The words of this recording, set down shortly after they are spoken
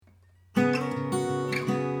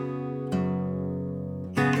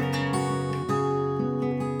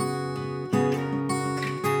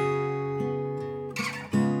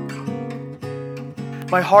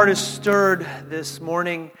My heart is stirred this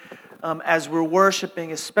morning as we're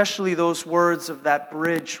worshiping, especially those words of that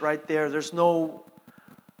bridge right there. There's no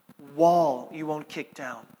wall you won't kick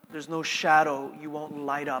down. There's no shadow you won't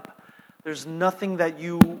light up. There's nothing that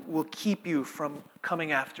you will keep you from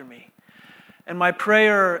coming after me. And my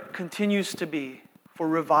prayer continues to be for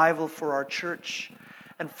revival for our church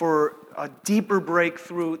and for a deeper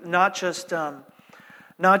breakthrough, not just a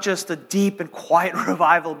deep and quiet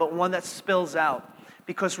revival, but one that spills out.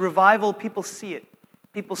 Because revival, people see it,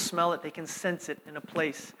 people smell it, they can sense it in a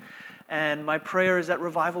place. And my prayer is that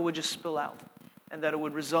revival would just spill out and that it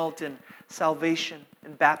would result in salvation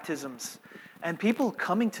and baptisms and people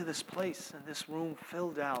coming to this place and this room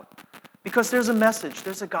filled out. Because there's a message,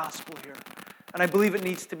 there's a gospel here. And I believe it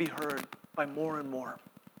needs to be heard by more and more.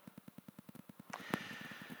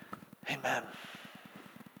 Amen.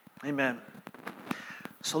 Amen.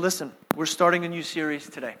 So listen, we're starting a new series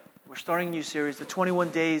today. We're starting a new series. The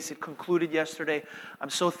 21 days, it concluded yesterday. I'm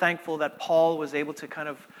so thankful that Paul was able to kind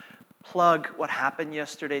of plug what happened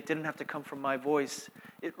yesterday. It didn't have to come from my voice.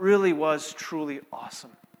 It really was truly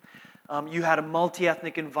awesome. You had a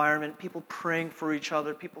multi-ethnic environment, people praying for each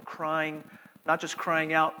other, people crying, not just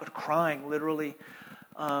crying out, but crying literally.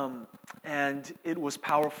 And it was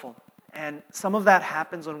powerful. And some of that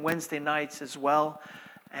happens on Wednesday nights as well.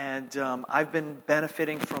 And I've been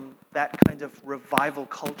benefiting from that kind of revival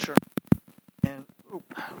culture. And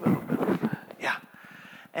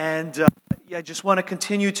I just want to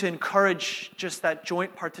continue to encourage just that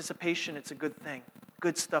joint participation. It's a good thing.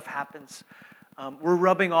 Good stuff happens. We're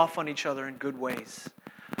rubbing off on each other in good ways.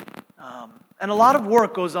 And a lot of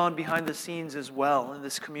work goes on behind the scenes as well in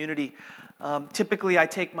this community. Typically, I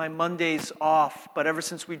take my Mondays off, but ever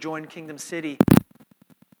since we joined Kingdom City,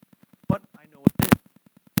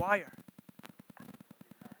 wire.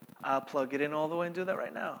 I'll plug it in all the way and do that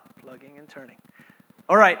right now. Plugging and turning.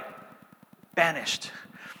 All right. Banished.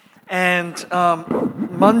 And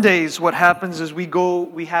Mondays, what happens is we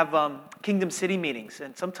have Kingdom City meetings,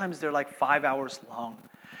 and sometimes they're like 5 hours long.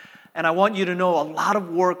 And I want you to know a lot of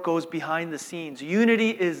work goes behind the scenes. Unity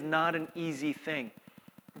is not an easy thing.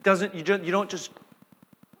 You don't just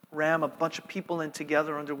ram a bunch of people in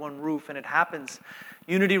together under one roof and it happens.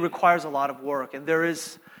 Unity requires a lot of work, and there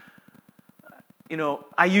is.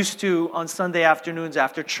 I used to, on Sunday afternoons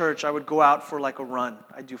after church, I would go out for like a run.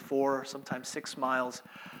 I'd do 4, sometimes 6 miles.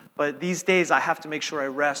 But these days, I have to make sure I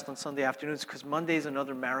rest on Sunday afternoons because Monday is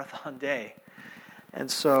another marathon day.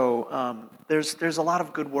 And so there's a lot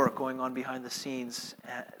of good work going on behind the scenes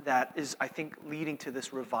that is, I think, leading to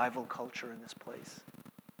this revival culture in this place.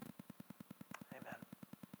 Amen.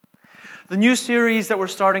 The new series that we're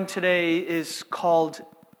starting today is called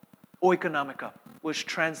Oikonomika, which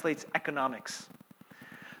translates economics.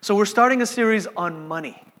 So we're starting a series on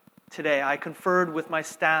money today. I conferred with my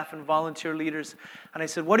staff and volunteer leaders, and I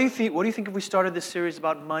said, what do you think if we started this series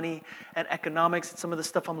about money and economics and some of the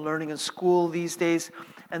stuff I'm learning in school these days?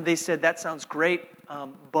 And they said, that sounds great.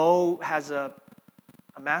 Bo has a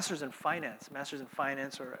master's in finance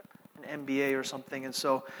or an MBA or something, and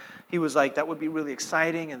so he was like, that would be really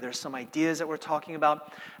exciting, and there's some ideas that we're talking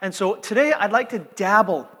about. And so today I'd like to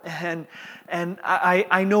dabble, and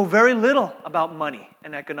I know very little about money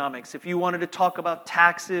and economics. If you wanted to talk about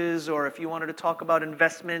taxes, or if you wanted to talk about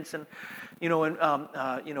investments and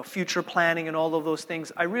future planning and all of those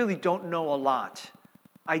things, I really don't know a lot.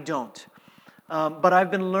 I don't. But I've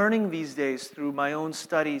been learning these days through my own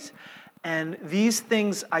studies, and these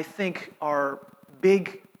things I think are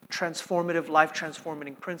big, transformative,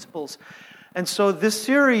 life-transforming principles. And so this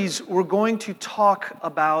series, we're going to talk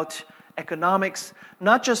about economics,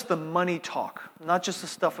 not just the money talk, not just the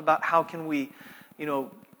stuff about how can we,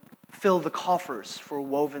 fill the coffers for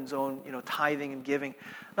Woven's own, tithing and giving.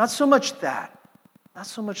 Not so much that.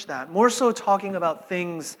 More so talking about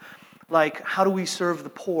things like how do we serve the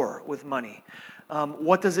poor with money?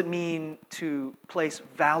 What does it mean to place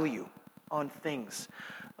value on things?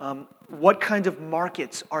 What kind of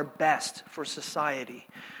markets are best for society?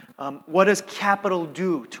 What does capital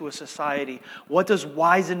do to a society? What does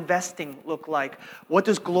wise investing look like? How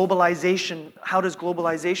does globalization,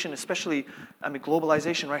 especially,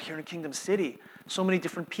 globalization right here in Kingdom City, so many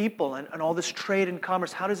different people and all this trade and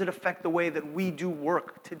commerce, how does it affect the way that we do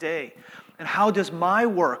work today? And how does my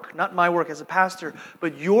work, not my work as a pastor,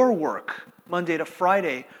 but your work, Monday to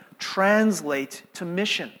Friday, translate to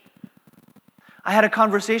mission? I had a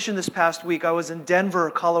conversation this past week. I was in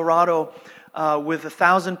Denver, Colorado, with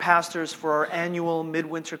 1,000 pastors for our annual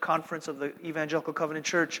midwinter conference of the Evangelical Covenant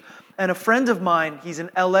Church. And a friend of mine, he's in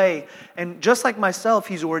LA, and just like myself,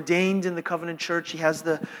 he's ordained in the Covenant Church. He has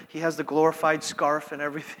the glorified scarf and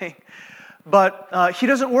everything. But he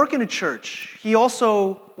doesn't work in a church. I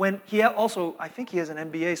think he has an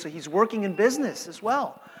MBA, so he's working in business as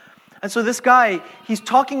well. And so this guy, he's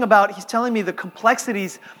telling me the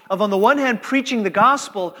complexities of, on the one hand, preaching the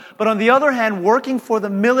gospel, but on the other hand, working for the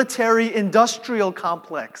military-industrial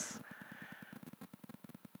complex,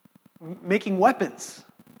 making weapons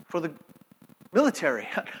for the military.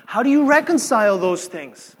 How do you reconcile those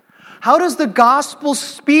things? How does the gospel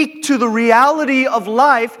speak to the reality of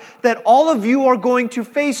life that all of you are going to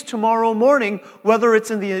face tomorrow morning, whether it's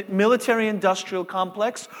in the military-industrial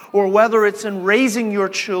complex, or whether it's in raising your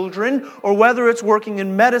children, or whether it's working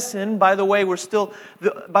in medicine? By the way,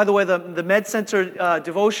 the Med Center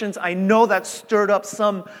devotions, I know that stirred up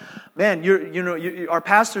some. Man, our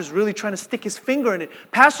pastor's really trying to stick his finger in it.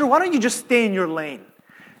 Pastor, why don't you just stay in your lane?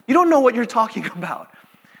 You don't know what you're talking about.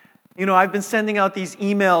 I've been sending out these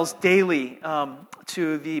emails daily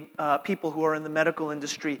to the people who are in the medical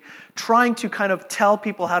industry, trying to kind of tell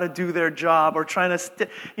people how to do their job, or trying to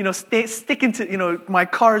stick into, my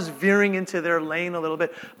car's veering into their lane a little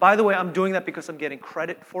bit. By the way, I'm doing that because I'm getting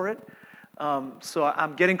credit for it. So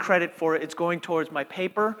I'm getting credit for it. It's going towards my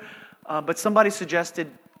paper. But somebody suggested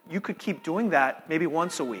you could keep doing that maybe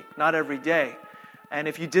once a week, not every day. And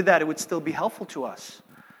if you did that, it would still be helpful to us.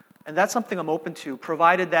 And that's something I'm open to,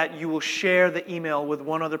 provided that you will share the email with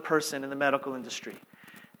one other person in the medical industry.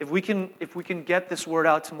 If we can get this word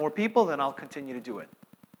out to more people, then I'll continue to do it.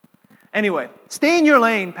 Anyway, stay in your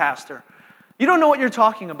lane, Pastor. You don't know what you're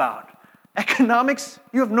talking about. Economics,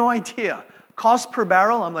 you have no idea. Cost per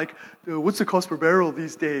barrel, I'm like, what's the cost per barrel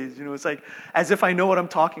these days? It's like as if I know what I'm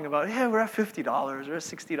talking about. Yeah, we're at $50, we're at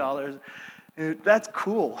 $60. That's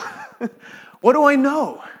cool. What do I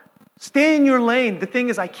know? Stay in your lane. The thing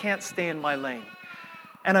is, I can't stay in my lane.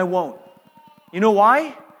 And I won't. You know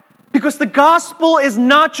why? Because the gospel is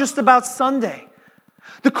not just about Sunday.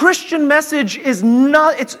 The Christian message is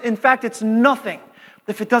not, it's nothing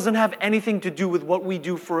if it doesn't have anything to do with what we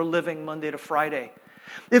do for a living Monday to Friday.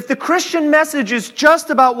 If the Christian message is just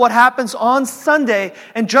about what happens on Sunday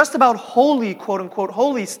and just about holy, quote-unquote,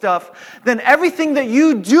 holy stuff, then everything that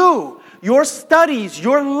you do, your studies,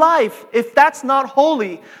 your life, if that's not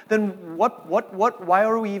holy, then why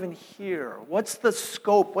are we even here? What's the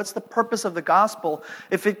scope? What's the purpose of the gospel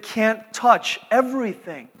if it can't touch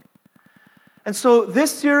everything? And so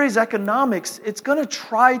this series, Economics, it's going to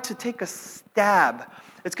try to take a stab.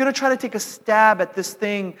 It's going to try to take a stab at this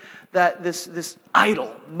thing, that this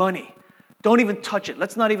idol, money. Don't even touch it.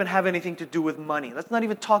 Let's not even have anything to do with money. Let's not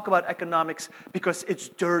even talk about economics because it's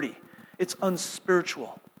dirty. It's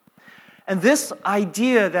unspiritual. And this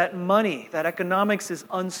idea that money, that economics is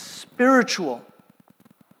unspiritual,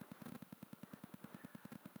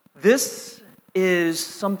 this is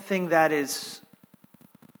something that it's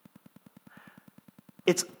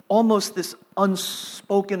almost this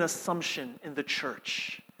unspoken assumption in the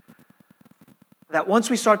church. That once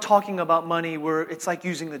we start talking about money, it's like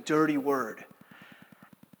using the dirty word.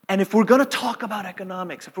 And if we're going to talk about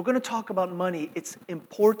economics, if we're going to talk about money, it's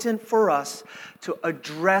important for us to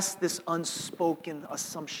address this unspoken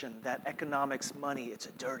assumption that economics, money, it's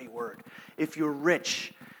a dirty word. If you're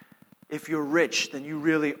rich, then you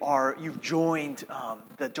really are, you've joined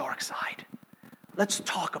the dark side. Let's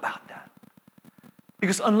talk about that.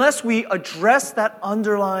 Because unless we address that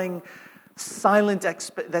underlying silent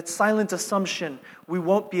assumption, we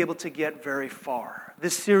won't be able to get very far.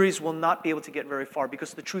 This series will not be able to get very far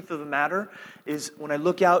because the truth of the matter is, when I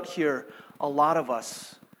look out here, a lot of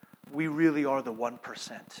us, we really are the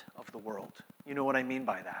 1% of the world. You know what I mean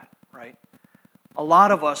by that, right? A lot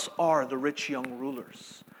of us are the rich young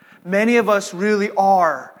rulers. Many of us really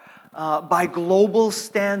are, by global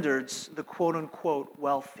standards, the quote-unquote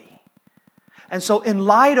wealthy. And so in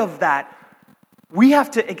light of that, we have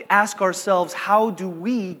to ask ourselves, how do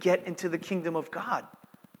we get into the kingdom of God?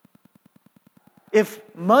 If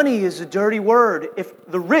money is a dirty word, if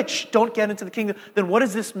the rich don't get into the kingdom, then what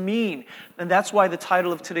does this mean? And that's why the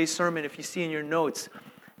title of today's sermon, if you see in your notes,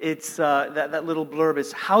 it's that little blurb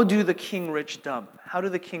is, How do the kingRICHdom? How do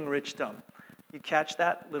the kingRICHdom? You catch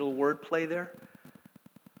that little word play there?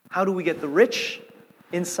 How do we get the rich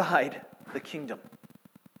inside the kingdom?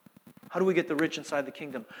 How do we get the rich inside the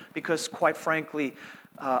kingdom? Because quite frankly,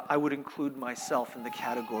 I would include myself in the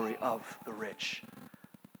category of the rich.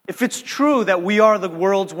 If it's true that we are the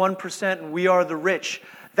world's 1% and we are the rich,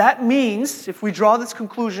 that means, if we draw this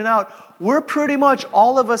conclusion out, we're pretty much,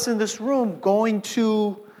 all of us in this room, going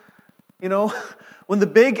to, when the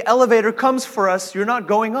big elevator comes for us, you're not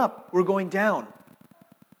going up, we're going down.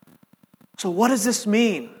 So what does this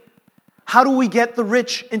mean? How do we get the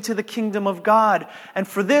rich into the kingdom of God? And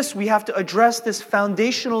for this, we have to address this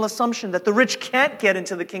foundational assumption that the rich can't get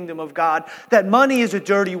into the kingdom of God, that money is a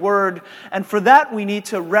dirty word. And for that, we need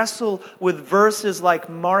to wrestle with verses like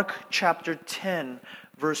Mark chapter 10,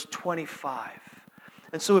 verse 25.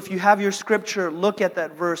 And so if you have your scripture, look at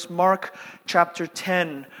that verse, Mark chapter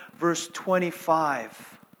 10, verse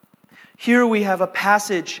 25. Here we have a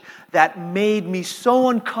passage that made me so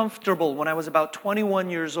uncomfortable when I was about 21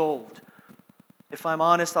 years old. If I'm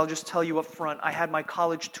honest, I'll just tell you up front, I had my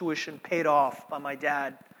college tuition paid off by my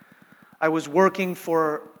dad. I was working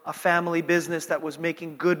for a family business that was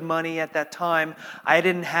making good money at that time. I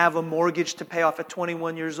didn't have a mortgage to pay off at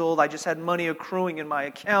 21 years old. I just had money accruing in my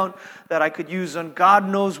account that I could use on God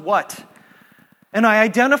knows what. And I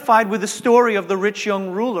identified with the story of the rich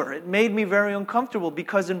young ruler. It made me very uncomfortable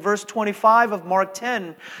because in verse 25 of Mark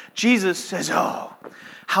 10, Jesus says, "Oh,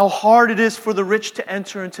 how hard it is for the rich to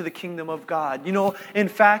enter into the kingdom of God." You know, in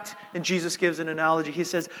fact, and Jesus gives an analogy. He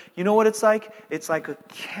says, you know what it's like? It's like a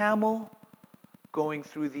camel going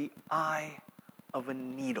through the eye of a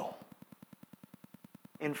needle.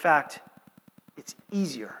 In fact, it's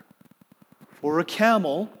easier for a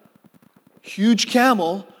camel, huge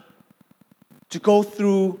camel, to go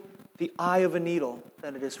through the eye of a needle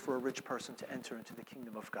than it is for a rich person to enter into the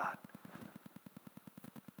kingdom of God.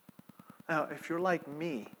 Now, if you're like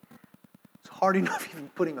me, it's hard enough even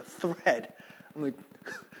putting a thread. I'm like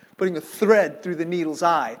putting a thread through the needle's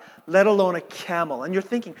eye, let alone a camel. And you're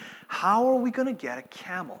thinking, how are we going to get a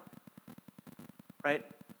camel? Right?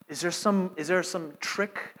 Is there some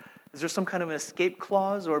trick? Is there some kind of an escape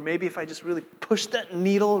clause? Or maybe if I just really push that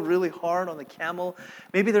needle really hard on the camel,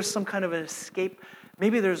 maybe there's some kind of an escape.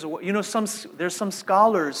 Maybe there's some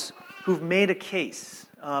scholars who've made a case.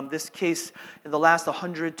 This case, in the last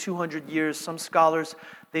 100, 200 years, some scholars,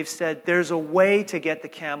 they've said there's a way to get the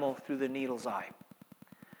camel through the needle's eye.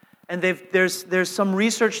 And there's some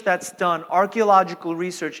research that's done, archaeological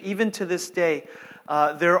research, even to this day.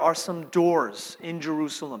 There are some doors in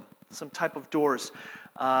Jerusalem, some type of doors.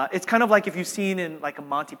 It's kind of like if you've seen in like a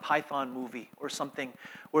Monty Python movie or something,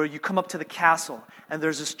 where you come up to the castle and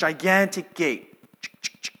there's this gigantic gate.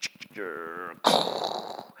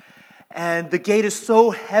 And the gate is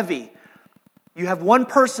so heavy, you have one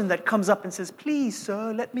person that comes up and says, "Please,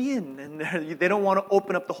 sir, let me in." And they don't want to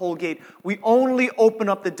open up the whole gate. We only open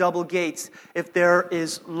up the double gates if there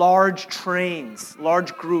is large trains,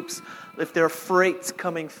 large groups, if there are freights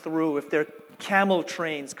coming through, if there are camel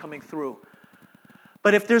trains coming through.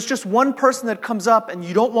 But if there's just one person that comes up and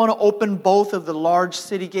you don't want to open both of the large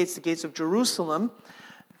city gates, the gates of Jerusalem,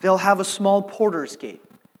 they'll have a small porter's gate.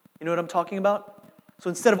 You know what I'm talking about? So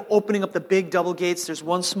instead of opening up the big double gates, there's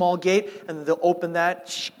one small gate, and they'll open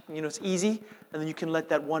that. It's easy, and then you can let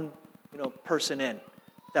that one, person in.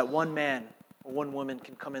 That one man or one woman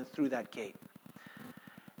can come in through that gate.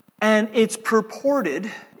 And it's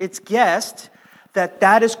purported, it's guessed,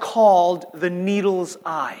 that is called the needle's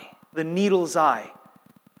eye. The needle's eye.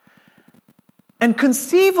 And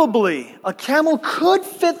conceivably, a camel could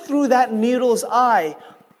fit through that needle's eye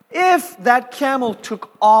if that camel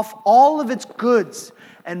took off all of its goods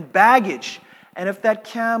and baggage, and if that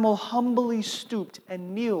camel humbly stooped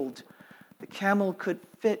and kneeled, the camel could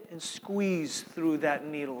fit and squeeze through that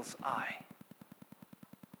needle's eye.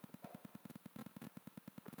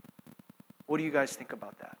 What do you guys think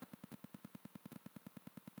about that?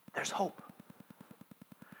 There's hope.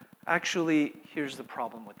 Actually, here's the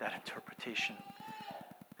problem with that interpretation.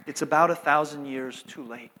 It's about 1,000 years too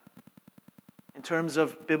late. In terms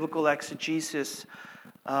of biblical exegesis,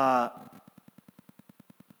 the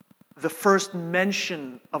first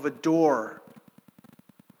mention of a door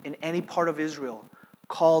in any part of Israel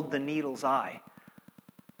called the needle's eye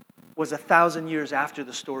was 1,000 years after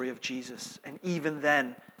the story of Jesus. And even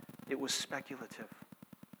then, it was speculative.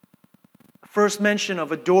 The first mention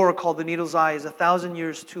of a door called the needle's eye is 1,000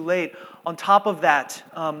 years too late. On top of that,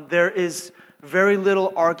 there is very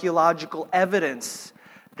little archaeological evidence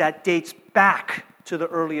that dates back to the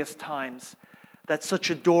earliest times that such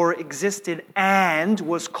a door existed and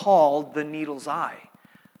was called the needle's eye.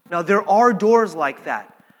 Now, there are doors like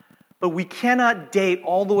that, but we cannot date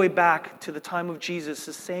all the way back to the time of Jesus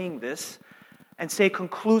as saying this and say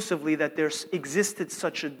conclusively that there existed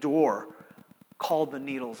such a door called the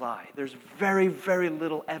needle's eye. There's very, very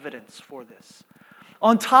little evidence for this.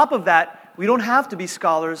 On top of that, we don't have to be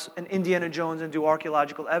scholars and Indiana Jones and do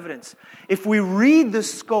archaeological evidence. If we read the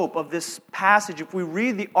scope of this passage, if we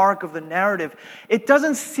read the arc of the narrative, it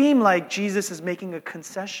doesn't seem like Jesus is making a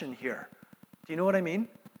concession here. Do you know what I mean?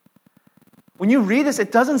 When you read this,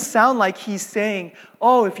 it doesn't sound like he's saying,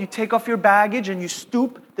 oh, if you take off your baggage and you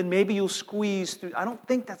stoop, then maybe you'll squeeze through. I don't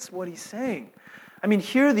think that's what he's saying. I mean,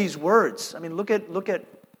 hear these words. I mean, look at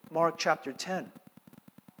Mark chapter 10.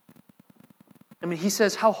 I mean, he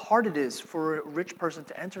says how hard it is for a rich person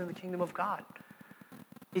to enter in the kingdom of God.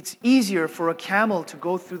 It's easier for a camel to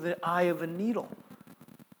go through the eye of a needle.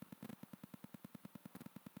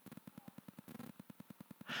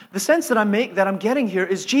 The sense that I'm getting here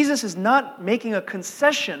is Jesus is not making a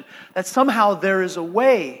concession that somehow there is a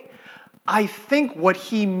way. I think what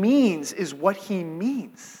he means is what he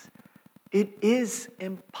means. It is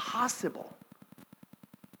impossible.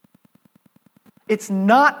 It's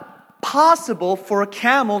not possible for a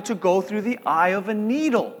camel to go through the eye of a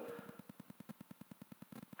needle.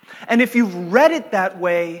 And if you've read it that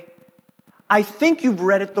way, I think you've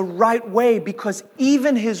read it the right way, because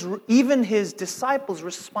even his disciples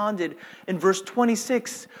responded in verse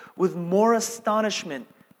 26 with more astonishment,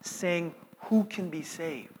 saying, "Who can be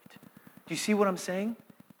saved?" Do you see what I'm saying?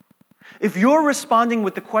 If you're responding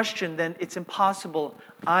with the question, then it's impossible.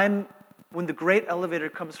 When the great elevator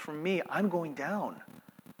comes from me, I'm going down.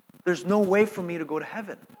 There's no way for me to go to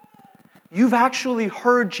heaven. You've actually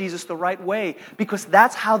heard Jesus the right way, because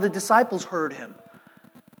that's how the disciples heard him.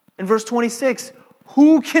 In verse 26,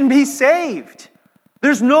 who can be saved?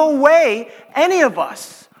 There's no way any of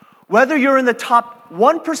us, whether you're in the top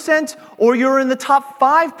 1% or you're in the top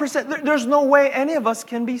 5%, there's no way any of us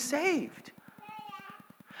can be saved.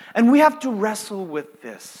 And we have to wrestle with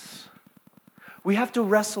this. We have to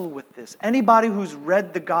wrestle with this. Anybody who's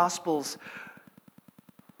read the Gospels,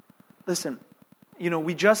 listen,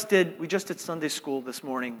 we just did Sunday school this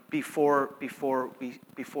morning before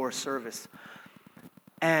service.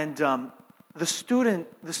 And the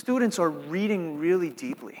students are reading really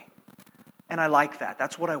deeply. And I like that.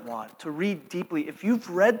 That's what I want, to read deeply. If you've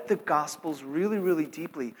read the Gospels really, really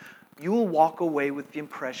deeply, you will walk away with the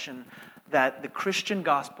impression that the Christian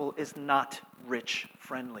gospel is not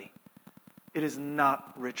rich-friendly. It is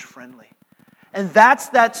not rich-friendly. And that's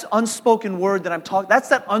that unspoken word that I'm talking, that's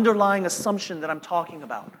that underlying assumption that I'm talking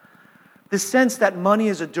about. The sense that money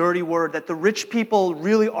is a dirty word, that the rich people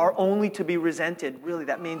really are only to be resented. Really,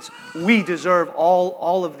 that means we deserve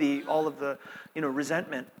all of the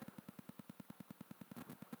resentment.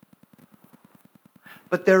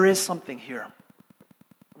 But there is something here.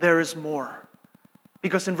 There is more.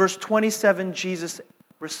 Because in verse 27, Jesus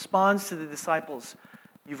responds to the disciples,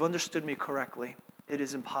 "You've understood me correctly. It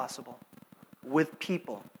is impossible. With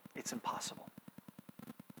people, it's impossible."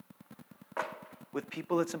 With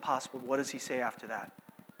people, it's impossible. What does he say after that?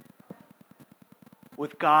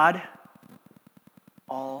 With God,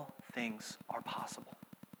 all things are possible.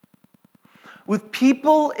 With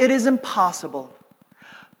people, it is impossible.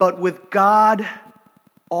 But with God,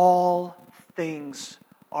 all things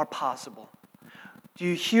are possible. Do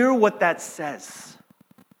you hear what that says?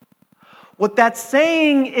 What that's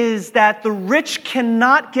saying is that the rich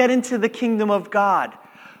cannot get into the kingdom of God.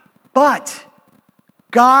 But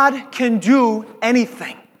God can do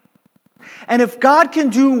anything. And if God can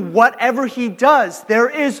do whatever he does, there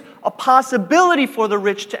is a possibility for the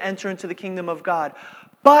rich to enter into the kingdom of God.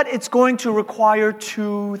 But it's going to require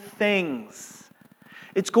two things.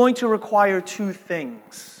 It's going to require two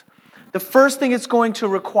things. The first thing it's going to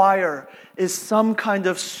require is some kind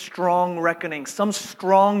of strong reckoning, some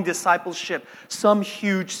strong discipleship, some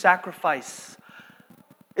huge sacrifice.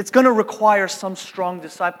 It's going to require some strong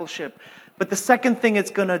discipleship. But the second thing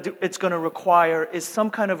it's going to require is some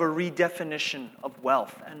kind of a redefinition of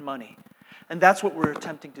wealth and money. And that's what we're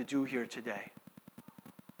attempting to do here today.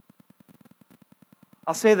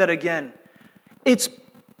 I'll say that again. It's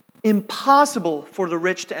impossible for the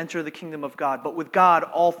rich to enter the kingdom of God, but with God,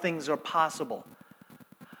 all things are possible.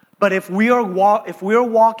 But if we are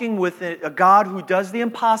walking with a God who does the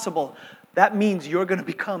impossible, that means you're going to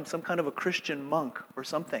become some kind of a Christian monk or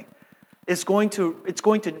something. It's going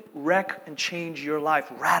to wreck and change your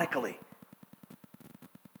life radically.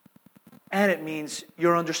 And it means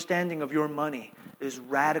your understanding of your money is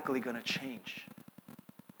radically going to change.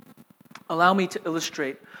 Allow me to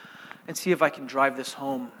illustrate and see if I can drive this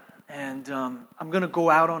home. And I'm going to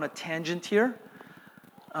go out on a tangent here.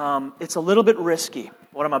 It's a little bit risky,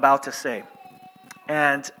 what I'm about to say.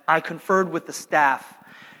 And I conferred with the staff,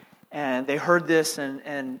 and they heard this,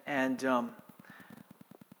 and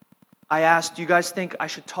I asked, "Do you guys think I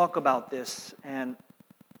should talk about this?" And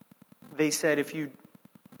they said, "If you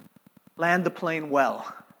land the plane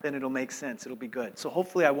well, then it'll make sense. It'll be good." So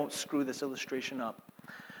hopefully I won't screw this illustration up.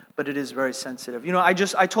 But it is very sensitive.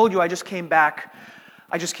 I told you I just came back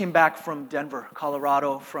from Denver,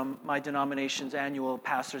 Colorado, from my denomination's annual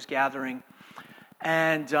pastors' gathering.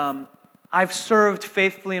 And I've served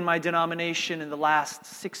faithfully in my denomination in the last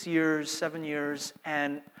 6 years, 7 years,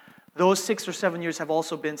 and those 6 or 7 years have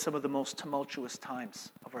also been some of the most tumultuous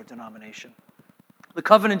times of our denomination. The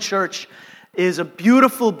Covenant Church is a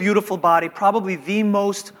beautiful, beautiful body, probably the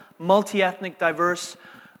most multi-ethnic, diverse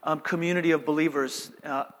community of believers,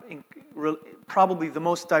 probably the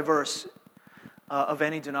most diverse of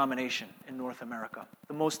any denomination in North America.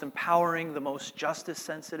 The most empowering, the most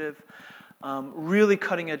justice-sensitive, really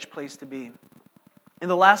cutting-edge place to be. In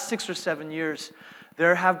the last 6 or 7 years,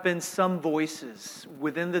 there have been some voices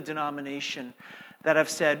within the denomination that have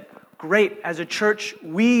said, great, as a church,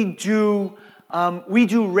 we do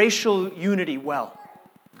racial unity well.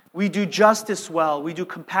 We do justice well. We do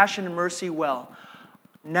compassion and mercy well.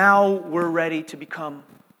 Now we're ready to become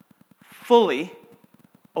fully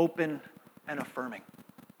open and affirming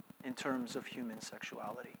in terms of human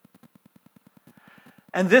sexuality.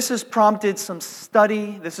 And this has prompted some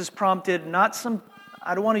study. This has prompted not some,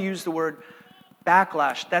 I don't want to use the word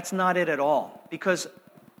backlash. That's not it at all. Because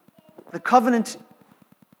the covenant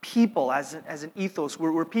people, as an ethos,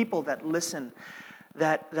 we're people that listen,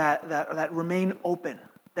 that remain open,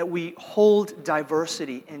 that we hold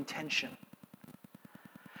diversity in tension.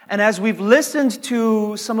 And as we've listened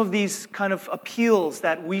to some of these kind of appeals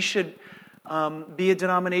that we should be a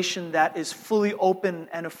denomination that is fully open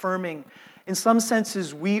and affirming, in some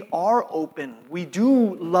senses we are open. We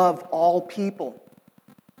do love all people.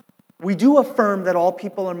 We do affirm that all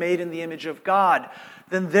people are made in the image of God.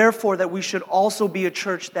 Then therefore that we should also be a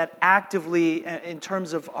church that actively, in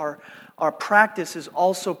terms of our practice, is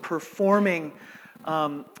also performing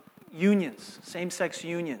unions, same-sex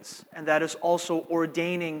unions, and that is also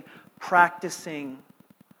ordaining, practicing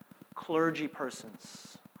clergy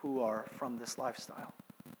persons who are from this lifestyle.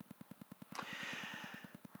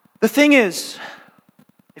 The thing is,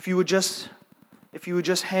 if you would just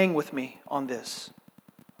hang with me on this,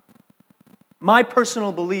 my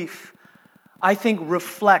personal belief, I think,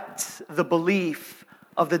 reflects the belief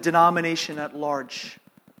of the denomination at large.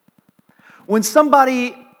 When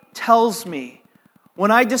somebody tells me,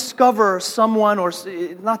 when I discover someone, or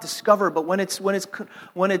not discover, but when it's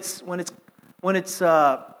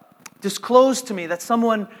disclosed to me that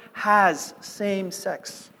someone has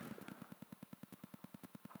same-sex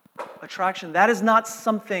attraction, that is not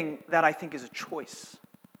something that I think is a choice.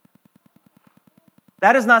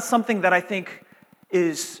 That is not something that I think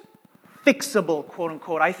is fixable, quote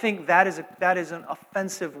unquote. I think that is an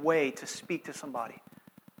offensive way to speak to somebody.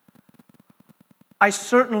 I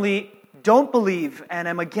certainly don't believe and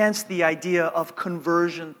am against the idea of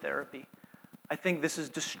conversion therapy. I think this is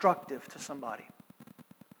destructive to somebody.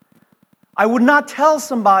 I would not tell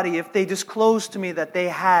somebody if they disclosed to me that they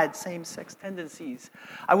had same-sex tendencies.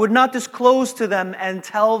 I would not disclose to them and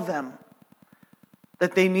tell them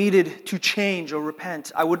that they needed to change or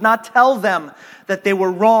repent. I would not tell them that they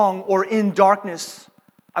were wrong or in darkness.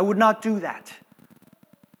 I would not do that.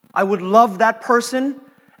 I would love that person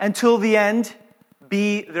until the end,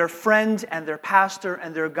 be their friend and their pastor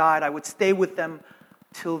and their guide. I would stay with them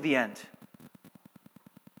till the end.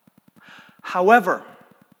 However,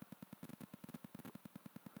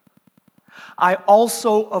 I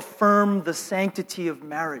also affirm the sanctity of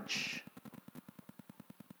marriage.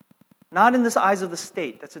 Not in the eyes of the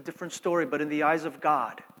state, that's a different story, but in the eyes of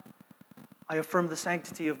God. I affirm the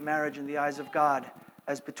sanctity of marriage in the eyes of God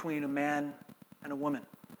as between a man and a woman.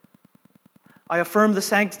 I affirm the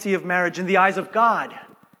sanctity of marriage in the eyes of God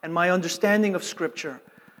and my understanding of Scripture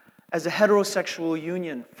as a heterosexual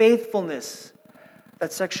union. Faithfulness,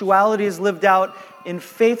 that sexuality is lived out in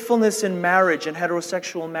faithfulness in marriage and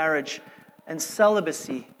heterosexual marriage, and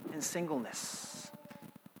celibacy in singleness.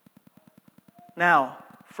 Now,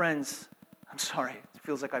 friends, I'm sorry, it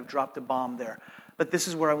feels like I've dropped a bomb there, but this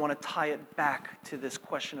is where I want to tie it back to this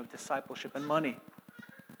question of discipleship and money.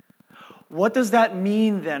 What does that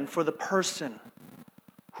mean then for the person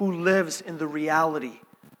who lives in the reality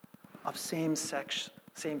of same-sex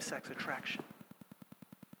attraction?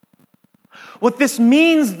 What this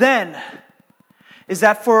means then is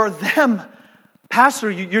that for them,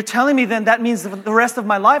 Pastor, you're telling me then that means the rest of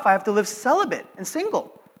my life I have to live celibate and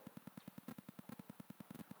single.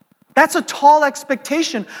 That's a tall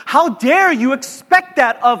expectation. How dare you expect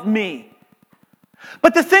that of me?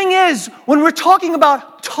 But the thing is, when we're talking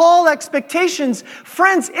about tall expectations,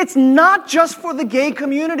 friends, it's not just for the gay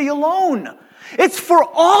community alone. It's for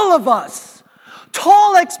all of us.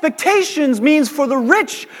 Tall expectations means for the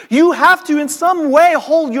rich, you have to in some way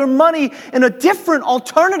hold your money in a different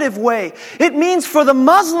alternative way. It means for the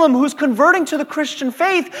Muslim who's converting to the Christian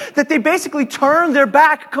faith that they basically turn their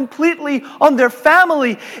back completely on their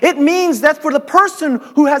family. It means that for the person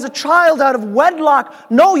who has a child out of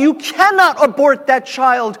wedlock, no, you cannot abort that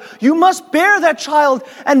child. You must bear that child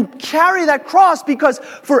and carry that cross, because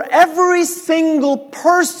for every single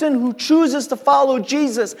person who chooses to follow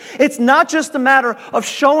Jesus, it's not just a matter of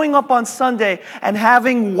showing up on Sunday and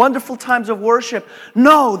having wonderful times of worship.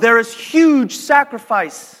 No, there is huge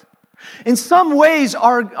sacrifice. In some ways,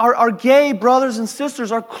 our gay brothers and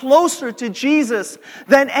sisters are closer to Jesus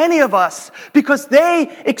than any of us, because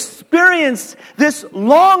they experience this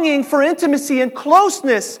longing for intimacy and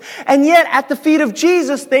closeness. And yet, at the feet of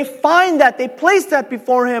Jesus, they find that, they place that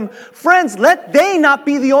before Him. Friends, let they not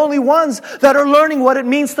be the only ones that are learning what it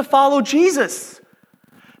means to follow Jesus.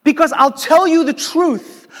 Because I'll tell you the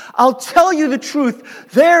truth.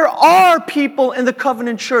 There are people in the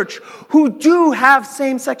Covenant Church who do have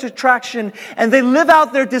same-sex attraction, and they live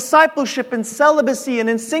out their discipleship in celibacy and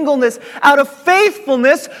in singleness out of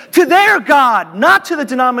faithfulness to their God. Not to the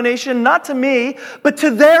denomination, not to me, but to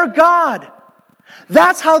their God.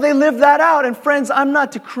 That's how they live that out. And friends, I'm not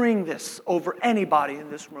decreeing this over anybody in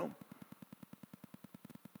this room.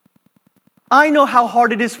 I know how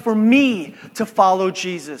hard it is for me to follow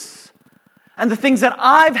Jesus, and the things that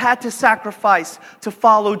I've had to sacrifice to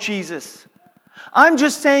follow Jesus. I'm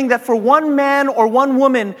just saying that for one man or one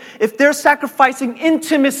woman, if they're sacrificing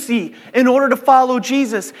intimacy in order to follow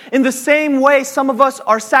Jesus, in the same way some of us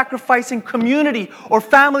are sacrificing community or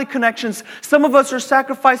family connections, some of us are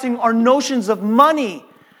sacrificing our notions of money.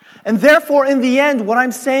 And therefore, in the end, what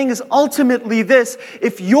I'm saying is ultimately this: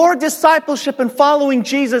 if your discipleship and following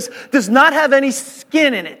Jesus does not have any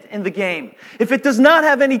skin in it in the game, if it does not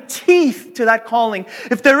have any teeth to that calling,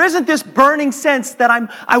 if there isn't this burning sense that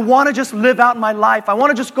I want to just live out my life, I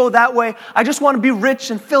want to just go that way, I just want to be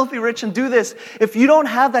rich and filthy rich and do this, if you don't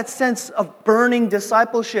have that sense of burning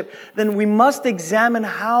discipleship, then we must examine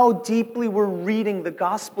how deeply we're reading the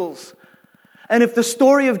Gospels. And if the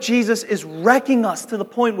story of Jesus is wrecking us to the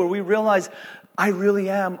point where we realize, I really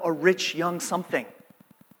am a rich young something,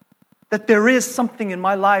 that there is something in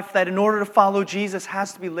my life that in order to follow Jesus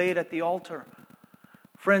has to be laid at the altar.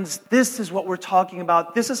 Friends, this is what we're talking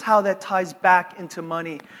about. This is how that ties back into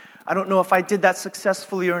money. I don't know if I did that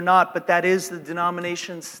successfully or not, but that is the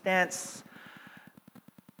denomination's stance.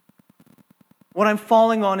 What I'm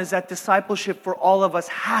falling on is that discipleship for all of us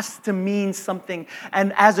has to mean something.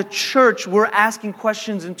 And as a church, we're asking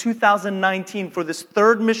questions in 2019 for this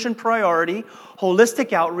third mission priority,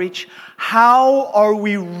 holistic outreach. How are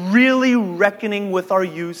we really reckoning with our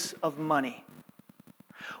use of money?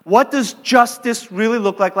 What does justice really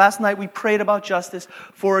look like? Last night we prayed about justice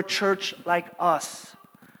for a church like us.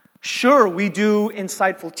 Sure, we do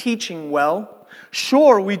insightful teaching well.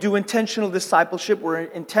 Sure, we do intentional discipleship. We're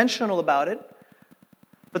intentional about it.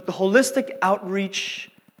 But the holistic outreach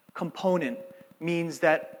component means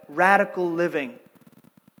that radical living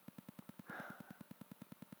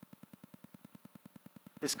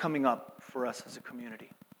is coming up for us as a community.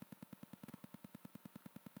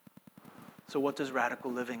 So what does radical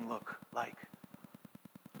living look like?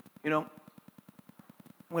 I'm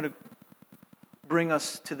going to bring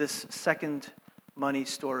us to this second money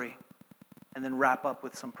story and then wrap up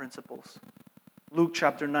with some principles. Luke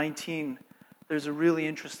chapter 19. There's a really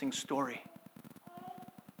interesting story.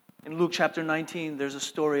 In Luke chapter 19, there's a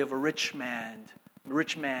story of a rich man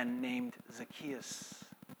named Zacchaeus.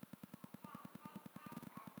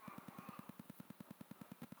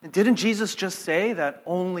 And didn't Jesus just say that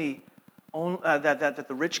that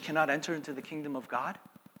the rich cannot enter into the kingdom of God?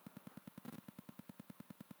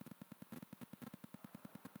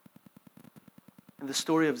 In the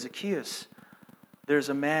story of Zacchaeus, there's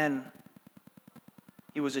a man.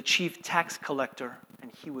 He was a chief tax collector,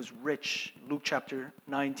 and he was rich. Luke chapter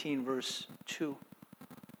 19, verse 2.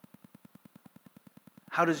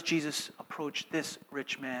 How does Jesus approach this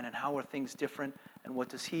rich man, and how are things different, and what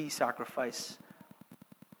does he sacrifice?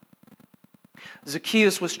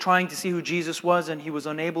 Zacchaeus was trying to see who Jesus was, and he was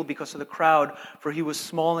unable because of the crowd, for he was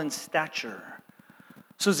small in stature.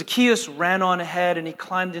 So Zacchaeus ran on ahead, and he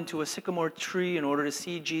climbed into a sycamore tree in order to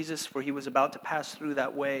see Jesus, for he was about to pass through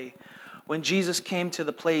that way. When Jesus came to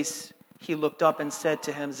the place, he looked up and said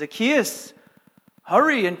to him, Zacchaeus,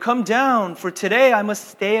 hurry and come down, for today I must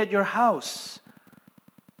stay at your house.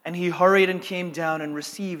 And he hurried and came down and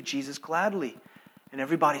received Jesus gladly. And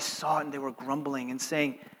everybody saw it, and they were grumbling and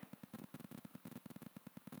saying,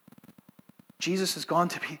 Jesus has gone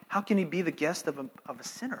to be, how can he be the guest of a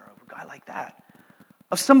sinner, of a guy like that?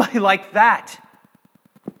 of somebody like that.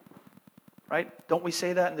 Right? Don't we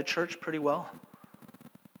say that in the church pretty well?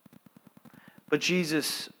 But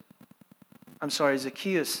Zacchaeus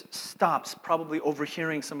stops, probably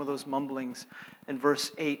overhearing some of those mumblings in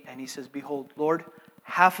verse 8, and he says, "Behold, Lord,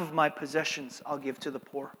 half of my possessions I'll give to the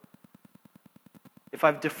poor. If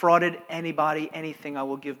I've defrauded anybody, anything, I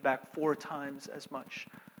will give back 4 times as much."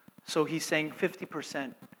 So he's saying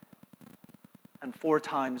 50% and 4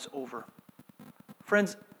 times over.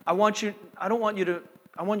 Friends, I want you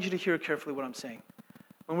to hear carefully what I'm saying.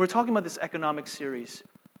 When we're talking about this economic series,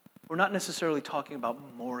 we're not necessarily talking about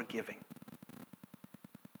more giving.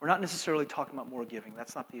 We're not necessarily talking about more giving.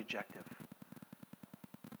 That's not the objective.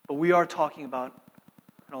 But we are talking about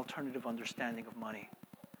an alternative understanding of money.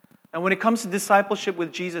 And when it comes to discipleship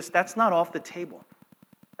with Jesus, that's not off the table.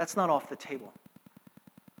 That's not off the table.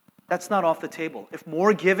 That's not off the table. If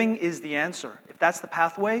more giving is the answer, if that's the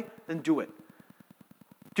pathway, then do it.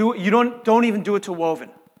 Don't even do it to Woven,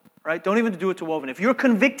 right? Don't even do it to Woven. If you're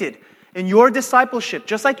convicted in your discipleship,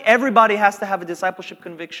 just like everybody has to have a discipleship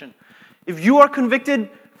conviction, if you are convicted,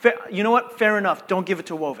 you know what? Fair enough. Don't give it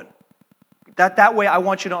to Woven. That way, I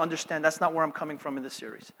want you to understand that's not where I'm coming from in this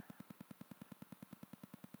series.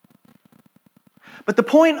 But the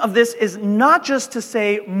point of this is not just to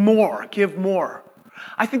say more, give more.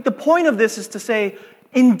 I think the point of this is to say,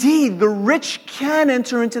 indeed, the rich can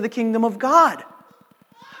enter into the kingdom of God.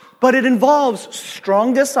 But it involves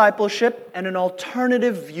strong discipleship and an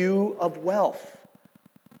alternative view of wealth.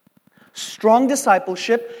 Strong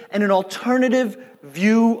discipleship and an alternative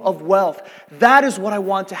view of wealth. That is what I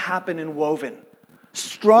want to happen in Woven.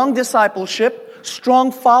 Strong discipleship,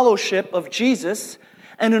 strong fellowship of Jesus,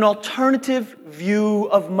 and an alternative view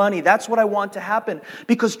of money. That's what I want to happen.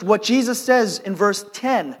 Because what Jesus says in verse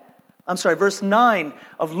 9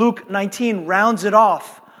 of Luke 19 rounds it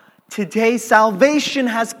off. Today salvation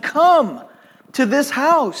has come to this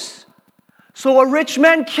house. So a rich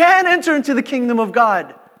man can enter into the kingdom of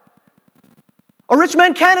God. A rich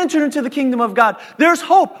man can enter into the kingdom of God. There's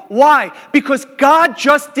hope. Why? Because God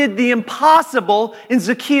just did the impossible in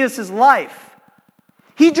Zacchaeus' life.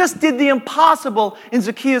 He just did the impossible in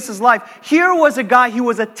Zacchaeus' life. Here was a guy, he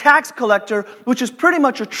was a tax collector, which is pretty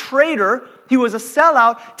much a traitor. He was a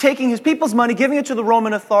sellout, taking his people's money, giving it to the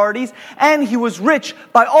Roman authorities, and he was rich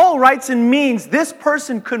by all rights and means. This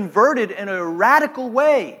person converted in a radical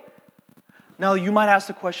way. Now, you might ask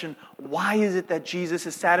the question, why is it that Jesus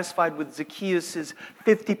is satisfied with Zacchaeus'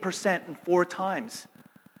 50% and 4 times?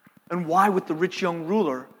 And why with the rich young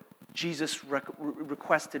ruler, Jesus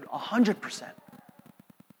requested 100%?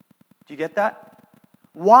 Do you get that?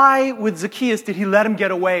 Why with Zacchaeus did he let him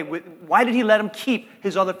get away? Why did he let him keep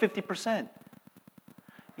his other 50%?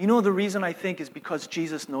 You know, the reason I think is because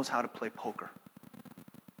Jesus knows how to play poker.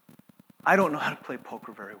 I don't know how to play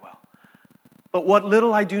poker very well. But what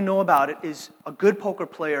little I do know about it is a good poker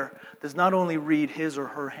player does not only read his or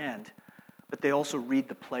her hand, but they also read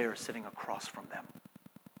the player sitting across from them.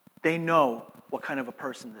 They know what kind of a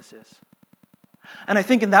person this is. And I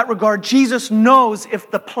think in that regard, Jesus knows if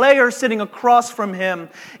the player sitting across from him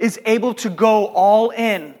is able to go all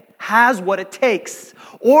in, has what it takes,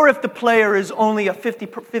 or if the player is only a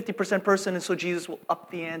 50% person, and so Jesus will up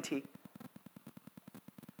the ante.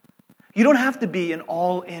 You don't have to be an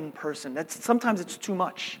all-in person. Sometimes it's too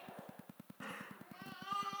much.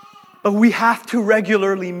 But we have to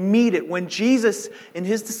regularly meet it. When Jesus, in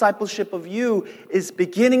his discipleship of you, is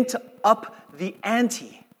beginning to up the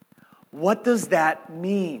ante, what does that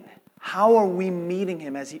mean? How are we meeting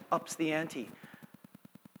him as he ups the ante?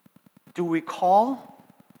 Do we call?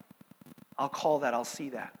 I'll call that, I'll see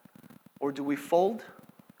that. Or do we fold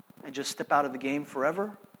and just step out of the game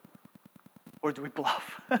forever? Or do we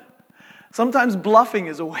bluff? Sometimes bluffing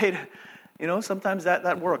is a way to, sometimes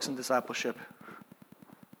that works in discipleship.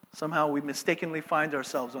 Somehow we mistakenly find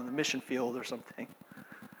ourselves on the mission field or something.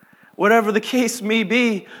 Whatever the case may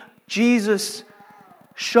be, Jesus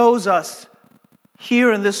shows us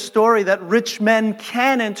here in this story that rich men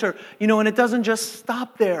can enter, and it doesn't just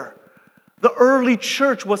stop there. The early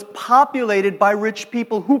church was populated by rich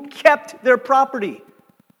people who kept their property.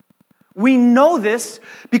 We know this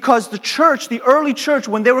because the early church,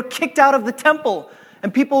 when they were kicked out of the temple,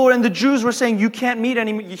 and the Jews were saying, you can't meet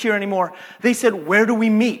here anymore. They said, where do we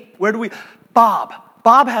meet? Bob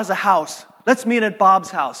has a house. Let's meet at Bob's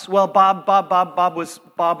house. Well, Bob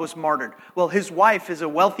was martyred. Well, his wife is a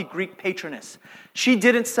wealthy Greek patroness. She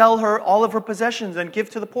didn't sell all of her possessions and give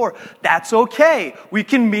to the poor. That's okay. We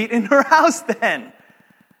can meet in her house then.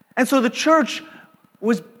 And so the church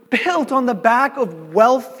was built on the back of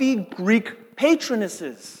wealthy Greek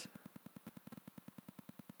patronesses.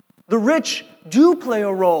 The rich do play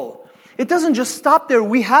a role. It doesn't just stop there.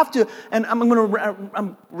 We have to, and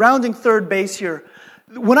I'm rounding third base here.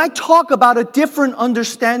 When I talk about a different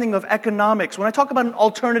understanding of economics, when I talk about an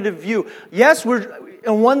alternative view, yes,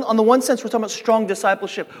 on the one sense, we're talking about strong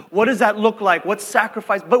discipleship. What does that look like? What's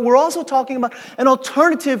sacrifice? But we're also talking about an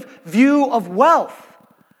alternative view of wealth.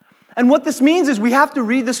 And what this means is we have to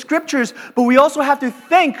read the scriptures, but we also have to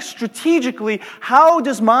think strategically, how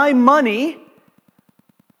does my money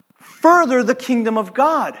further the kingdom of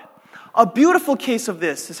God? A beautiful case of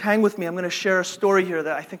this is, hang with me, I'm going to share a story here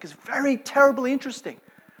that I think is very terribly interesting,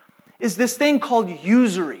 is this thing called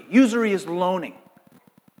usury. Usury is loaning.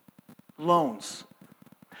 Loans.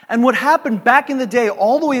 And what happened back in the day,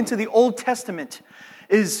 all the way into the Old Testament,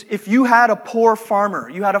 is if you had a poor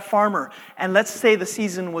farmer, and let's say the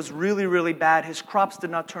season was really, really bad, his crops did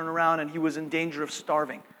not turn around, and he was in danger of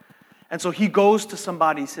starving. And so he goes to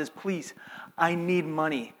somebody, he says, please, I need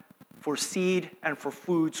money for seed and for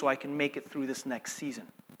food so I can make it through this next season.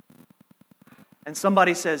 And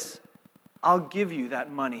somebody says, I'll give you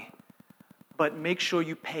that money, but make sure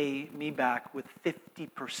you pay me back with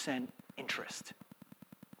 50% interest.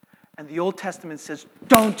 And the Old Testament says,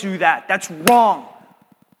 don't do that. That's wrong.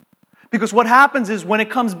 Because what happens is when it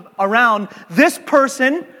comes around, this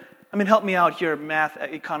person, help me out here, math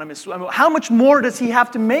economists. How much more does he have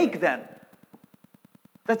to make then?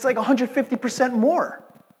 That's like 150% more.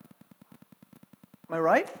 Am I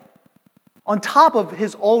right? On top of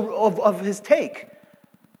his take.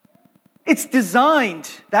 It's designed,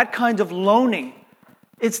 that kind of loaning,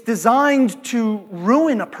 it's designed to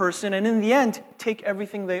ruin a person and in the end, take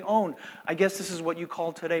everything they own. I guess this is what you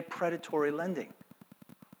call today predatory lending.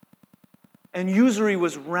 And usury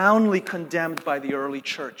was roundly condemned by the early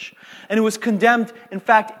church. And it was condemned, in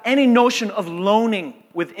fact, any notion of loaning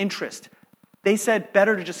with interest. They said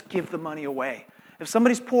better to just give the money away. If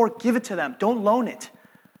somebody's poor, give it to them. Don't loan it.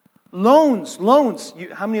 Loans.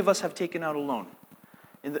 How many of us have taken out a loan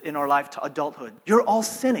in our life to adulthood? You're all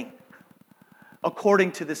sinning,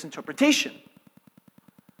 according to this interpretation.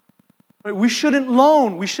 We shouldn't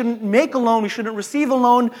loan. We shouldn't make a loan. We shouldn't receive a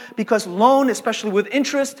loan because loan, especially with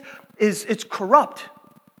interest, it's corrupt.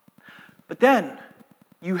 But then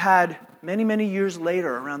you had many, many years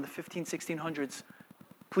later, around the 1600s,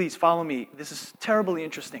 please follow me. This is terribly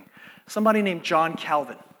interesting. Somebody named John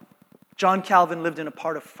Calvin. John Calvin lived in a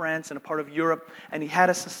part of France and a part of Europe, and he had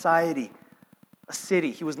a society, a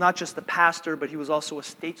city. He was not just a pastor, but he was also a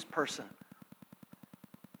statesperson.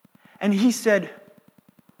 And he said,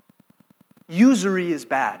 usury is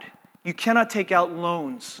bad. You cannot take out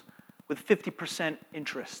loans with 50%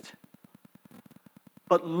 interest.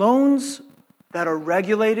 But loans that are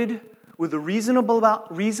regulated with a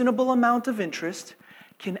reasonable amount of interest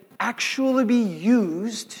can actually be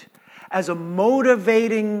used as a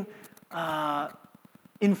motivating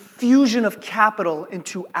infusion of capital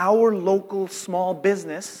into our local small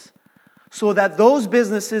business, so that those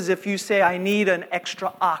businesses, if you say, I need an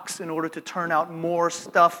extra ox in order to turn out more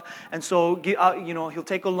stuff, and so he'll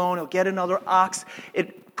take a loan, he'll get another ox.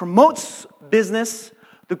 It promotes business,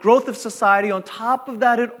 the growth of society. On top of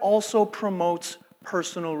that, it also promotes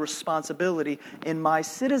personal responsibility in my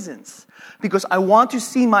citizens. Because I want to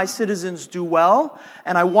see my citizens do well,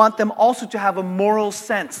 and I want them also to have a moral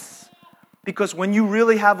sense. Because when you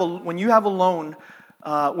have a loan,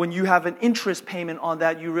 when you have an interest payment on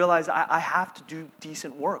that, you realize I have to do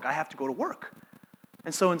decent work. I have to go to work.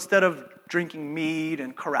 And so instead of drinking mead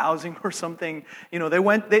and carousing or something,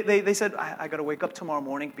 they said, I got to wake up tomorrow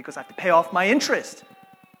morning because I have to pay off my interest.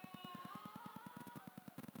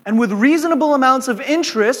 And with reasonable amounts of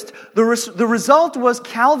interest, the result was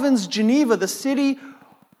Calvin's Geneva, the city,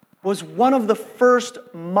 was one of the first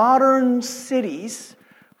modern cities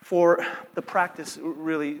for the practice,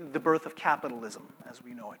 really, the birth of capitalism as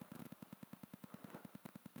we know it.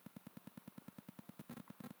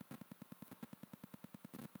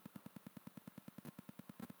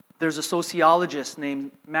 There's a sociologist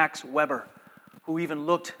named Max Weber who even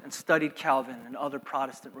looked and studied Calvin and other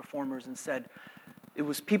Protestant reformers and said it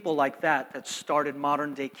was people like that started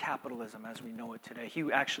modern-day capitalism as we know it today.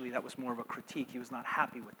 That was more of a critique. He was not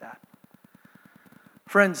happy with that.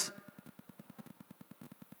 Friends,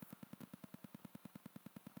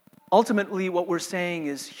 ultimately, what we're saying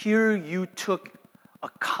is here you took a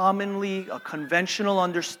conventional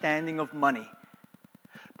understanding of money,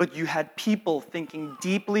 but you had people thinking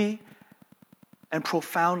deeply and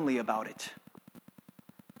profoundly about it.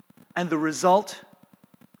 And the result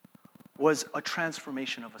was a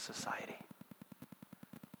transformation of a society.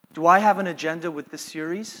 Do I have an agenda with this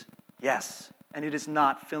series? Yes, and it is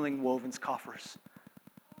not filling Woven's coffers.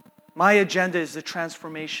 My agenda is the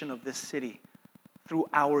transformation of this city through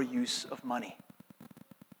our use of money.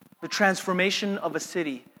 The transformation of a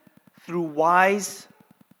city through wise,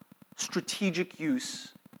 strategic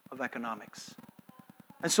use of economics.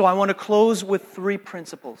 And so I want to close with 3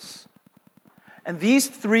 principles. And these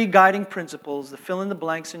 3 guiding principles, the fill in the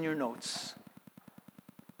blanks in your notes,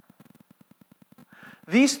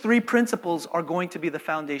 these 3 principles are going to be the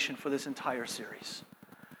foundation for this entire series.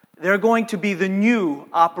 They're going to be the new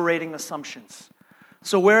operating assumptions.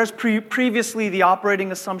 So whereas previously the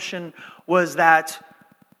operating assumption was that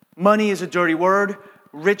money is a dirty word,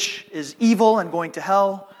 rich is evil and going to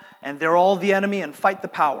hell, and they're all the enemy and fight the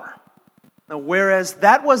power. Now, whereas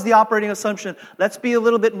that was the operating assumption, let's be a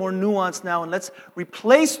little bit more nuanced now and let's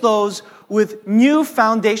replace those with new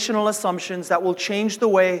foundational assumptions that will change the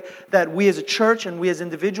way that we as a church and we as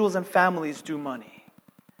individuals and families do money.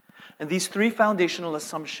 And these 3 foundational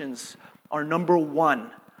assumptions are: number 1,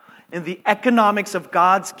 in the economics of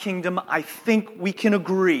God's kingdom, I think we can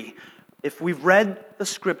agree, if we've read the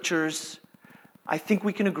scriptures, I think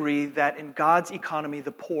we can agree that in God's economy,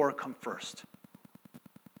 the poor come first.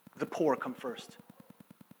 The poor come first.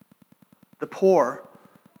 The poor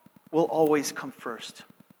will always come first.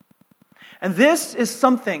 And this is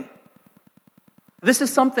something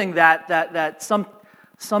that some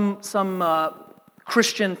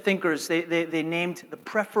Christian thinkers, they named the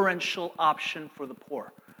preferential option for the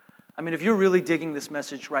poor. I mean, if you're really digging this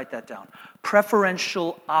message, write that down.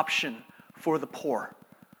 Preferential option for the poor.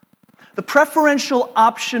 The preferential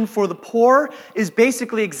option for the poor is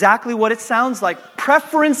basically exactly what it sounds like.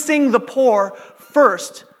 Preferencing the poor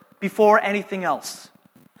first before anything else.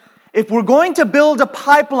 If we're going to build a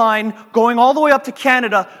pipeline going all the way up to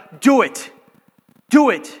Canada, do it.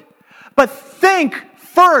 Do it. But think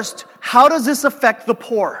first, how does this affect the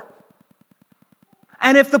poor?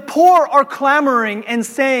 And if the poor are clamoring and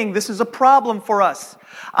saying, this is a problem for us,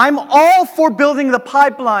 I'm all for building the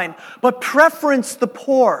pipeline, but preference the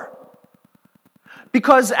poor.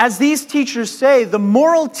 Because as these teachers say, the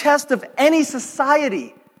moral test of any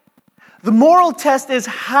society, the moral test is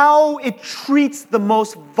how it treats the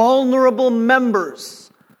most vulnerable members.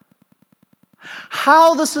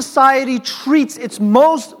 How the society treats its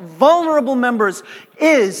most vulnerable members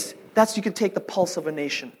that's you can take the pulse of a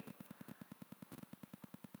nation.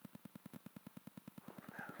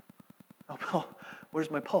 Oh, where's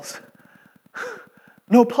my pulse?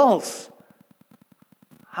 No pulse.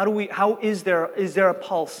 How is there a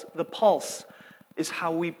pulse? The pulse is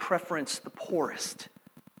how we preference the poorest.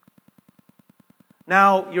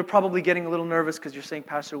 Now, you're probably getting a little nervous because you're saying,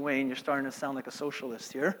 Pastor Wayne, you're starting to sound like a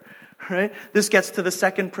socialist here, right? This gets to the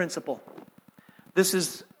second principle. This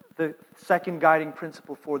is the second guiding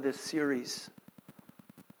principle for this series.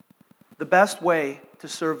 The best way to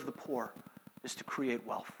serve the poor is to create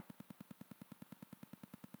wealth.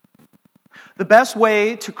 The best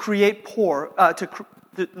way to create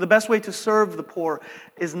the best way to serve the poor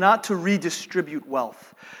is not to redistribute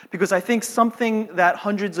wealth. Because I think something that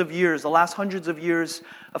the last hundreds of years,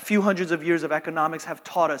 a few hundreds of years of economics have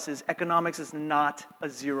taught us is economics is not a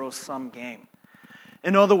zero-sum game.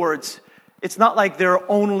 In other words, it's not like there are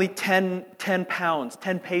only 10 pounds,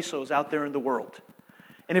 10 pesos out there in the world.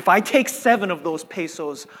 And if I take 7 of those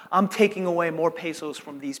pesos, I'm taking away more pesos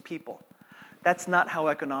from these people. That's not how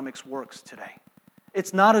economics works today.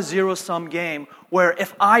 It's not a zero-sum game where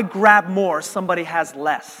if I grab more, somebody has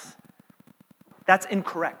less. That's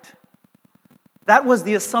incorrect. That was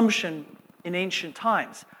the assumption in ancient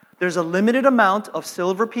times. There's a limited amount of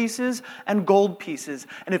silver pieces and gold pieces.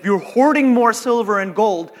 And if you're hoarding more silver and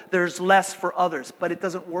gold, there's less for others. But it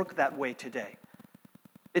doesn't work that way today.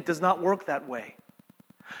 It does not work that way.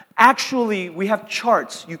 Actually, we have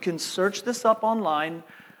charts. You can search this up online.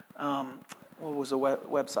 What was the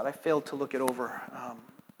website? I failed to look it over.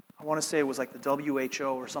 I want to say it was like the WHO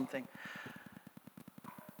or something.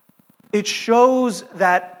 It shows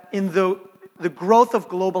that in the growth of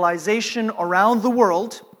globalization around the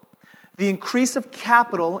world, the increase of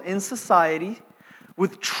capital in society,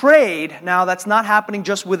 with trade, now that's not happening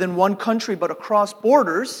just within one country but across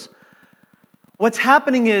borders, what's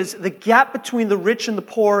happening is the gap between the rich and the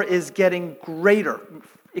poor is getting greater,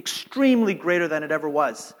 extremely greater than it ever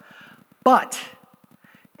was. But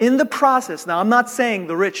in the process, now I'm not saying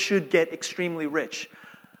the rich should get extremely rich,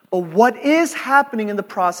 but what is happening in the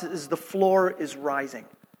process is the floor is rising.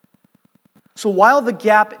 So while the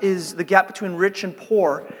gap between rich and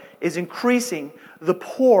poor is increasing, the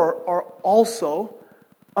poor are also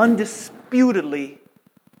undisputedly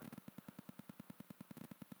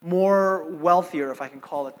more wealthier, if I can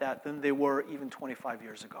call it that, than they were even 25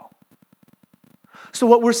 years ago. So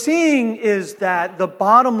what we're seeing is that the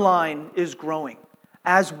bottom line is growing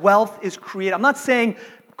as wealth is created. I'm not saying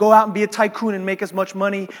go out and be a tycoon and make as much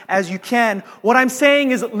money as you can. What I'm saying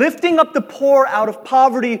is lifting up the poor out of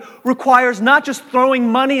poverty requires not just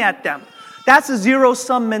throwing money at them. That's a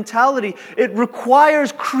zero-sum mentality. It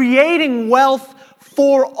requires creating wealth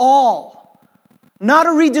for all, not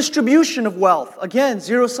a redistribution of wealth. Again,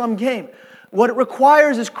 zero-sum game. What it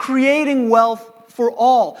requires is creating wealth for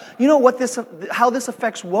all. You know how this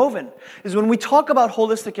affects Woven is when we talk about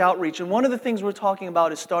holistic outreach, and one of the things we're talking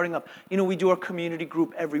about is starting up. We do our community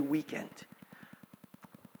group every weekend.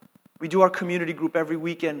 We're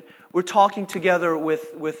talking together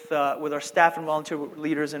with our staff and volunteer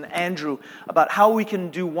leaders and Andrew about how we can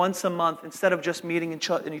do once a month, instead of just meeting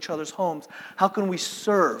in each other's homes, how can we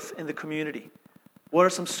serve in the community? What are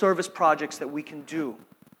some service projects that we can do?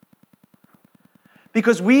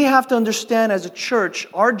 Because we have to understand as a church,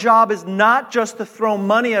 our job is not just to throw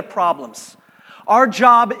money at problems. Our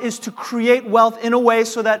job is to create wealth in a way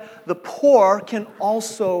so that the poor can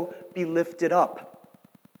also be lifted up.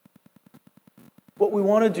 What we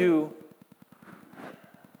want to do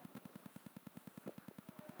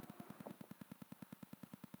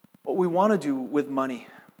with money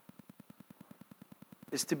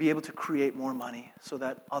is to be able to create more money so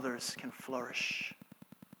that others can flourish.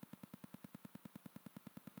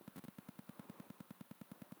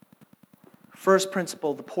 First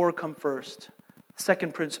principle, the poor come first.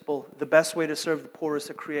 Second principle, the best way to serve the poor is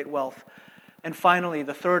to create wealth. And finally,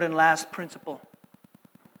 the third and last principle,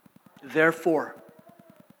 therefore,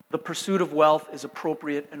 the pursuit of wealth is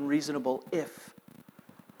appropriate and reasonable if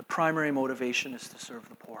the primary motivation is to serve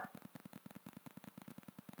the poor.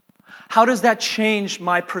 How does that change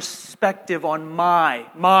my perspective on my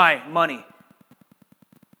money?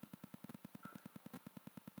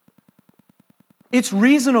 It's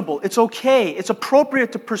reasonable, it's okay, it's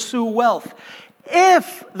appropriate to pursue wealth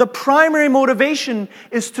if the primary motivation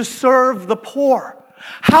is to serve the poor.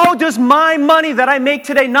 How does my money that I make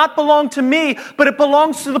today not belong to me, but it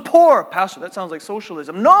belongs to the poor? Pastor, that sounds like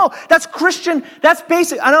socialism. No, that's Christian, that's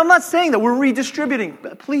basic. And I'm not saying that we're redistributing,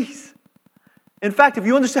 but please. In fact, if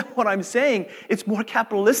you understand what I'm saying, it's more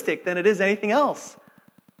capitalistic than it is anything else.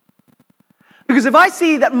 Because if I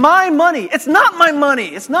see that my money, it's not my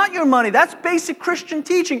money, it's not your money, that's basic Christian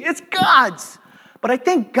teaching, it's God's. But I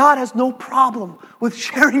think God has no problem with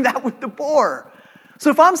sharing that with the poor. So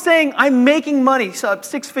if I'm saying I'm making money, so a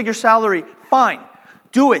six-figure salary, fine,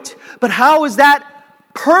 do it. But how is that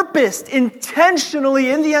purposed intentionally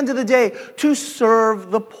in the end of the day to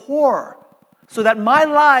serve the poor? So that my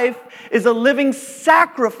life is a living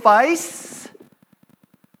sacrifice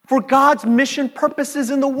for God's mission purposes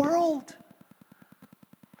in the world.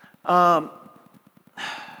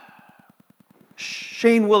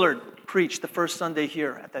 Shane Willard preached the first Sunday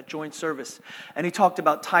here at that joint service, and he talked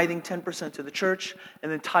about tithing 10% to the church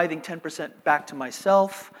and then tithing 10% back to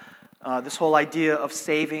myself. This whole idea of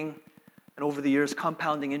saving and over the years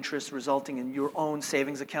compounding interest resulting in your own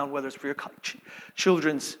savings account, whether it's for your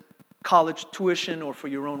children's college tuition or for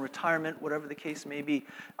your own retirement, whatever the case may be.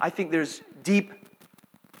 I think there's deep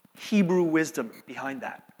Hebrew wisdom behind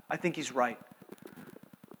that. I think he's right.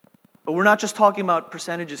 But we're not just talking about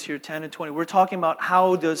percentages here, 10 and 20. We're talking about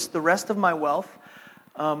how does the rest of my wealth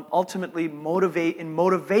ultimately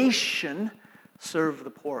motivation serve the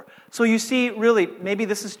poor. So you see, really, maybe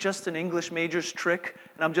this is just an English major's trick,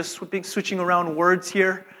 and I'm just switching around words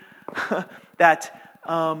here, that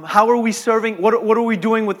how are we serving, what are we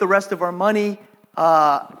doing with the rest of our money?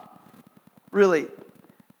 Really,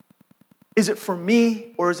 is it for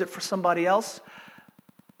me or is it for somebody else?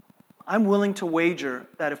 I'm willing to wager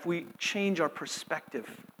that if we change our perspective,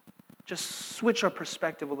 just switch our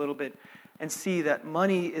perspective a little bit and see that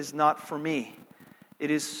money is not for me.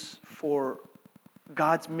 It is for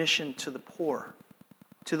God's mission to the poor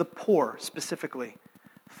specifically,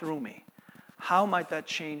 through me. How might that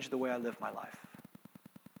change the way I live my life?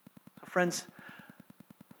 So friends,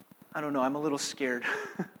 I don't know, I'm a little scared.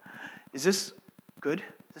 Is this good?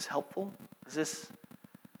 Is this helpful? Is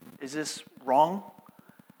this wrong?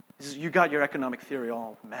 You got your economic theory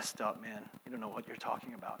all messed up, man. You don't know what you're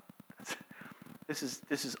talking about. This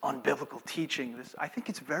is unbiblical teaching. I think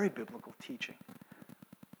it's very biblical teaching.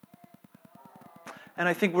 And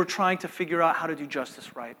I think we're trying to figure out how to do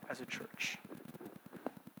justice right as a church.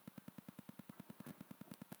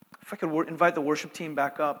 If I could invite the worship team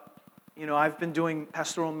back up. I've been doing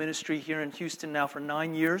pastoral ministry here in Houston now for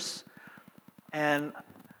 9 years. And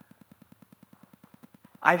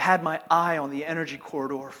I've had my eye on the energy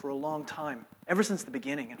corridor for a long time. Ever since the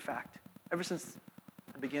beginning, in fact. Ever since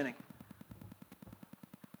the beginning.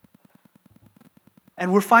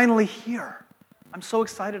 And we're finally here. I'm so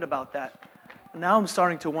excited about that. Now I'm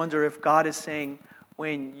starting to wonder if God is saying,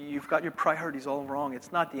 Wayne, you've got your priorities all wrong.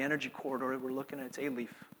 It's not the energy corridor we're looking at, it's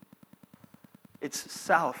A-Leaf. It's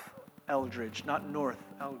South Eldridge, not North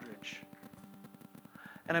Eldridge.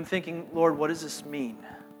 And I'm thinking, Lord, what does this mean?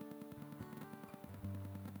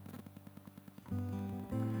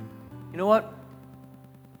 You know what?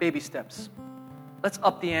 Baby steps. Let's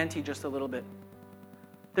up the ante just a little bit.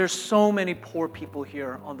 There's so many poor people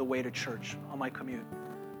here on the way to church, on my commute.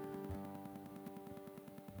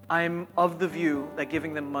 I'm of the view that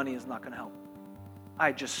giving them money is not going to help.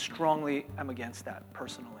 I just strongly am against that,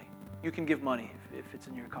 personally. You can give money if it's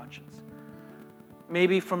in your conscience.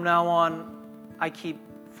 Maybe from now on, I keep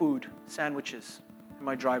food, sandwiches, in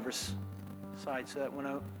my driver's side so that when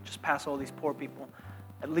I just pass all these poor people,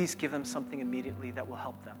 at least give them something immediately that will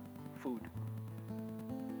help them, food.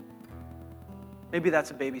 Maybe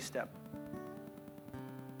that's a baby step.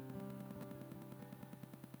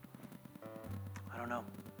 I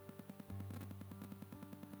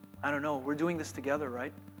don't know. We're doing this together,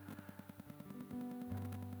 right?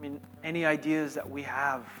 I mean, any ideas that we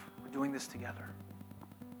have, we're doing this together.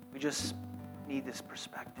 We just need this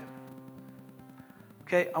perspective.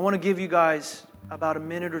 Okay, I want to give you guys about a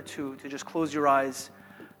minute or two to just close your eyes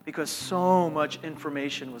because so much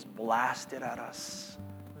information was blasted at us.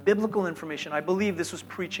 Biblical information. I believe this was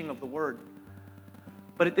preaching of the word.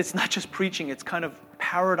 But it's not just preaching, it's kind of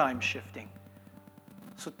paradigm shifting.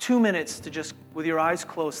 So 2 minutes to just, with your eyes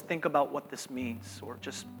closed, think about what this means, or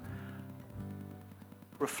just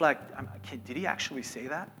reflect. Did he actually say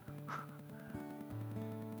that?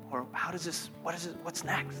 Or how does this, what's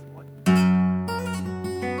next?